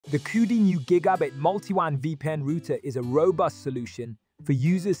The Cudy new Gigabit Multi-WAN VPN router is a robust solution for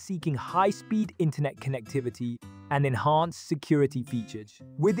users seeking high-speed internet connectivity and enhanced security features.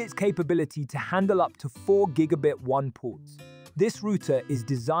 With its capability to handle up to 4 Gigabit WAN ports, this router is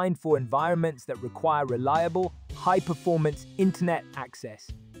designed for environments that require reliable, high-performance internet access,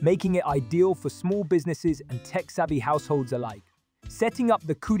 making it ideal for small businesses and tech-savvy households alike. Setting up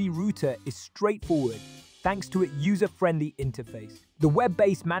the Cudy router is straightforward thanks to its user-friendly interface. The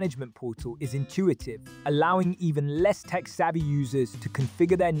web-based management portal is intuitive, allowing even less tech-savvy users to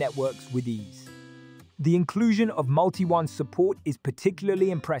configure their networks with ease. The inclusion of MultiWAN support is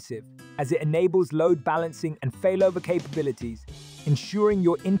particularly impressive, as it enables load balancing and failover capabilities, ensuring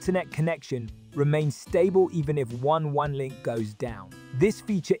your internet connection remains stable even if one WAN link goes down. This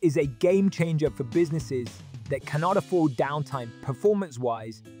feature is a game-changer for businesses that cannot afford downtime.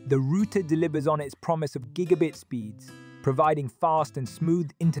 Performance-wise, the router delivers on its promise of gigabit speeds, providing fast and smooth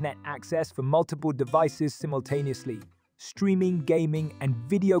internet access for multiple devices simultaneously. Streaming, gaming, and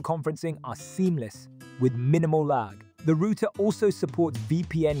video conferencing are seamless, with minimal lag. The router also supports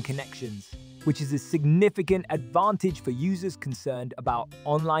VPN connections, which is a significant advantage for users concerned about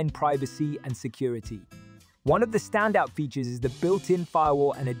online privacy and security. One of the standout features is the built-in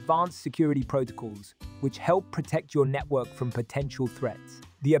firewall and advanced security protocols, which help protect your network from potential threats.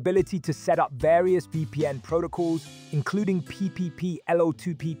 The ability to set up various VPN protocols, including PPP,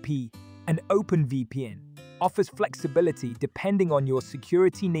 LO2PP, and OpenVPN, offers flexibility depending on your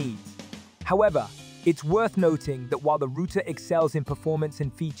security needs. However, it's worth noting that while the router excels in performance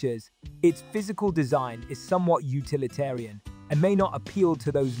and features, its physical design is somewhat utilitarian and may not appeal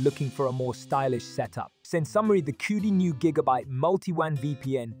to those looking for a more stylish setup. So in summary, the Cudy new Gigabit Multi-WAN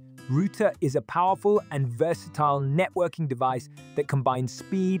VPN router is a powerful and versatile networking device that combines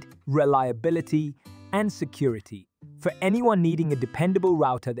speed, reliability, and security. For anyone needing a dependable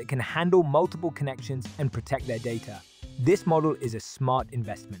router that can handle multiple connections and protect their data, this model is a smart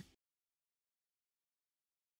investment.